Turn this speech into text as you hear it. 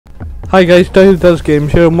Hi guys, Does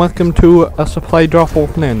Games here and welcome to a supply drop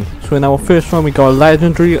opening. So in our first one we got a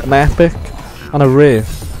legendary, an epic and a rare.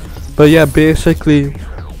 But yeah, basically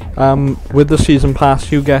with the season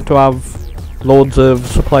pass you get to have loads of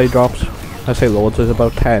supply drops. I say loads, there's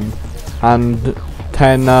about 10. And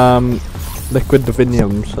 10 liquid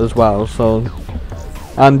diviniums as well. So,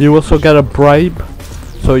 and you also get a bribe.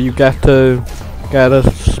 So you get to get a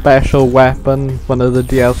special weapon, one of the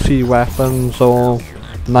DLC weapons or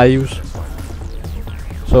knives.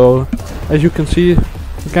 So as you can see,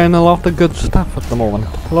 we're getting a lot of good stuff at the moment.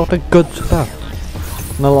 A lot of good stuff.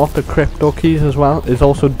 And a lot of crypto keys as well. There's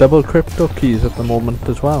also double crypto keys at the moment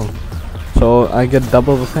as well. So I get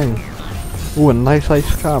double the thing. Ooh, a nice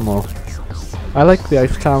ice camo. I like the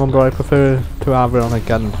ice camo, but I prefer to have it on a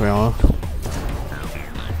gun, to be honest.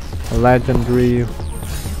 A legendary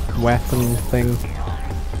weapon thing.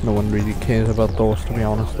 No one really cares about those, to be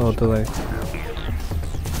honest, though, do they?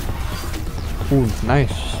 Ooh,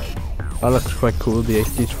 nice. That looks quite cool, the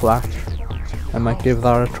 80s flash. I might give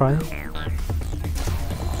that a try.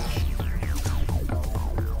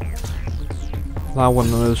 That one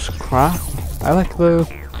was crap. I like the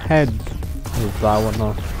head of that one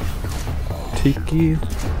though. Tiki,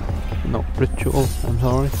 not ritual, I'm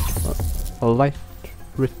sorry. A light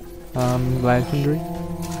legendary.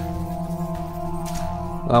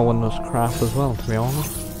 That one was crap as well, to be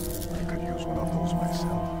honest.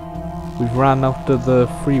 We've ran out of the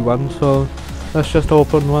free one, so let's just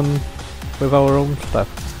open one with our own stuff.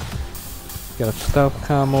 Get a stealth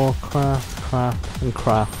camo, craft, and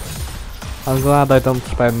craft. I'm glad I don't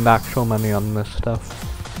spend actual money on this stuff.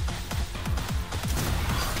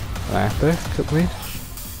 An epic, at least.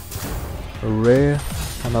 A rare,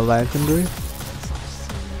 and a legendary.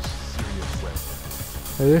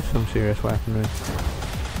 It is some serious weaponry.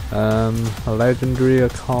 A legendary, a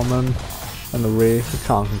common, and a rare. You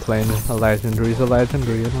can't complain. A legendary is a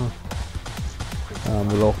legendary, you know.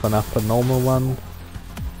 We'll open up a normal one.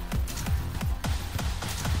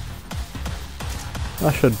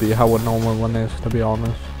 That should be how a normal one is, to be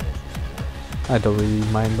honest. I don't really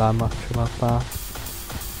mind that much about that.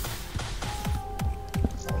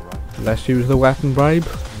 Let's use the weapon bribe.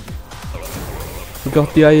 We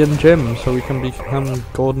got the iron gem, so we can become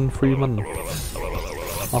Golden Freeman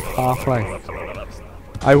of Half-Life.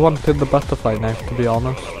 I wanted the butterfly knife, to be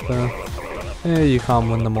honest. Yeah, you can't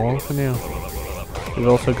win them all, can you? We've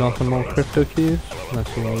also got some more crypto keys.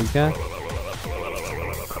 Let's see what we get.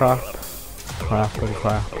 Crap, and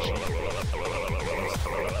crap.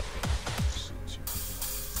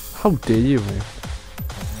 How dare you, mate?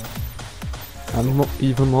 And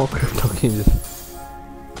even more crypto keys.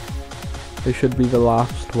 They should be the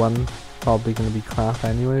last one. Probably gonna be crap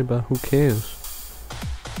anyway, but who cares?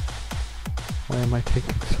 Why am I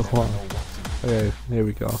taking so long? Okay, here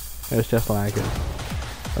we go. It's just lagging.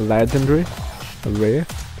 A legendary, a rare,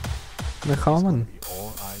 and a common.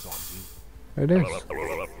 It is.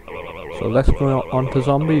 So let's go on to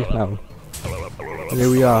zombies now. And here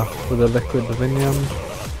we are with the liquid diviniums.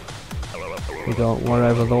 We got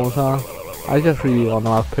whatever those are. I just really want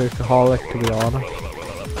to have Perkaholic, to be honest.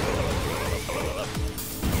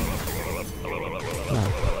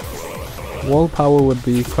 Yeah. Wall power would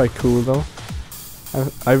be quite cool though.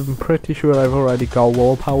 I'm pretty sure I've already got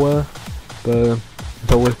wall power, but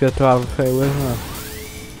it's always good to have a fair with it.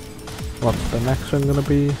 What's the next one gonna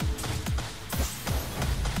be?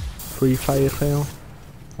 Free fire sale?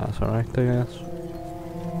 That's alright, I guess.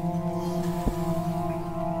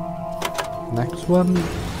 Next one.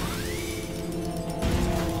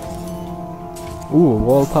 Ooh,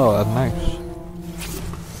 wall power, nice.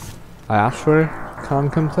 I asked for it, can't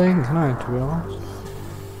complain, can I, to be honest?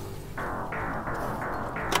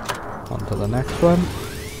 On to the next one.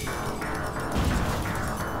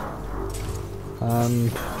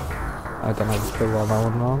 And I don't have a clue what that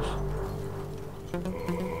one was.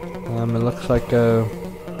 It looks like a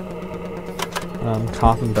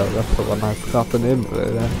carpenter, that's the one I forgot the name of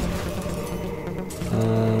it then.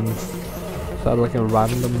 Is that like a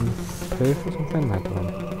random perk or something? I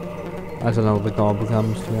don't know the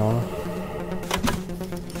gobblegums, to be honest.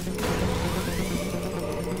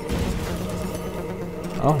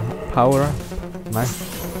 Oh, power up. Nice.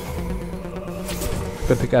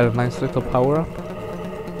 Good to get a nice little power up.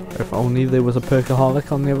 If only there was a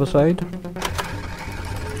Perkaholic on the other side.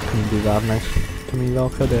 Couldn't be that nice to me though,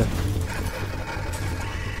 could it?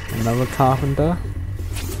 Another carpenter.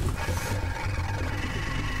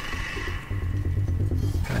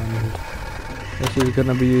 And this is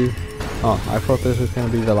gonna be... Oh, I thought this was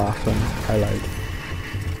gonna be the last one. I lied.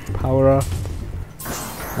 Power up.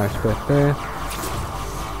 Nice bit there.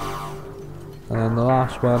 And then the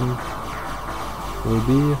last one, will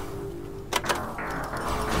be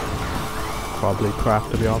probably crap,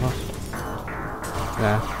 to be honest.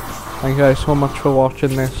 Yeah. Thank you guys so much for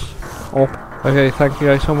watching this. Okay, thank you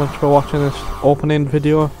guys so much for watching this opening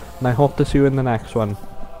video, and I hope to see you in the next one.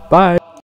 Bye!